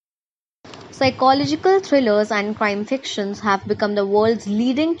Psychological thrillers and crime fictions have become the world's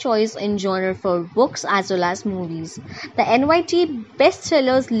leading choice in genre for books as well as movies. The NYT Best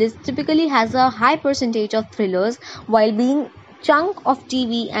Thrillers list typically has a high percentage of thrillers, while being chunk of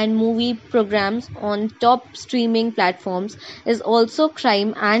TV and movie programs on top streaming platforms is also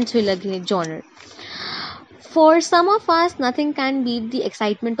crime and thriller genre. For some of us, nothing can beat the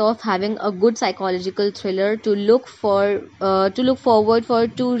excitement of having a good psychological thriller to look forward for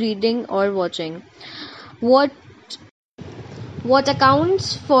to reading or watching. What what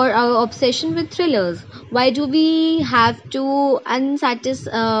accounts for our obsession with thrillers? Why do we have to unstated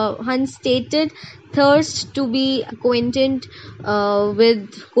thirst to be acquainted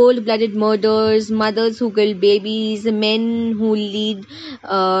with cold-blooded murders, mothers who kill babies, men who lead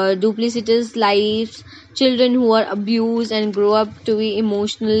duplicitous lives, children who are abused and grow up to be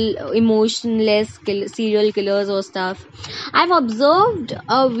emotionless serial killers or stuff? I've observed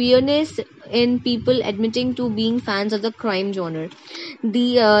a weirdness in people admitting to being fans of the crime genre.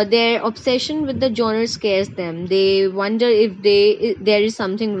 Their obsession with the genre scares them. They wonder if there is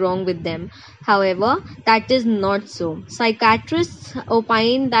something wrong with them. However, that is not so. Psychiatrists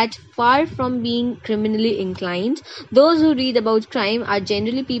opine that far from being criminally inclined, those who read about crime are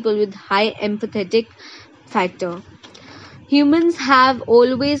generally people with high empathetic factor. Humans have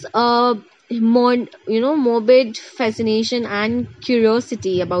always a morbid fascination and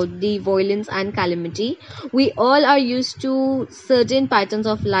curiosity about the violence and calamity. We all are used to certain patterns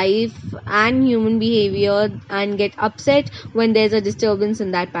of life and human behavior and get upset when there's a disturbance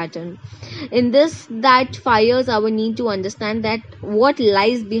in that pattern. In this, that fires our need to understand that what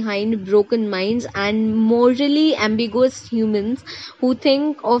lies behind broken minds and morally ambiguous humans who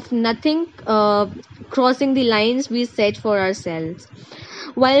think of nothing crossing the lines we set for ourselves.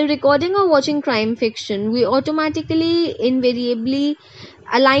 While recording or watching crime fiction, we automatically, invariably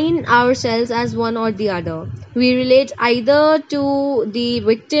align ourselves as one or the other. We relate either to the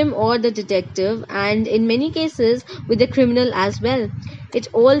victim or the detective, and in many cases, with the criminal as well. It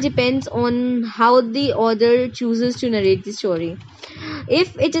all depends on how the author chooses to narrate the story.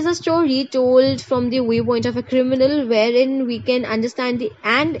 If it is a story told from the viewpoint of a criminal, wherein we can understand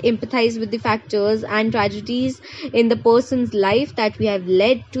and empathize with the factors and tragedies in the person's life that we have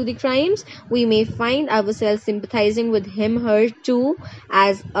led to the crimes, we may find ourselves sympathizing with him, her too,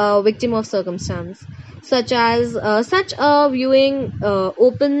 as a victim of circumstance. Such a viewing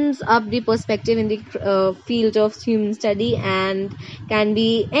opens up the perspective in the field of human study and can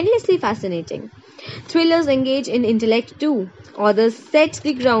be endlessly fascinating. Thrillers engage in intellect too. Authors set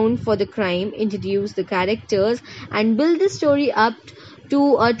the ground for the crime, introduce the characters, and build the story up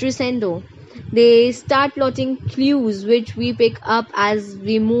to a crescendo. They start plotting clues which we pick up as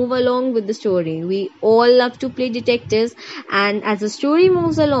we move along with the story. We all love to play detectives, and as the story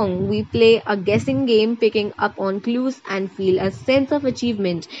moves along, we play a guessing game, picking up on clues and feel a sense of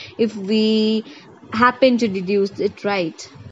achievement if we happen to deduce it right.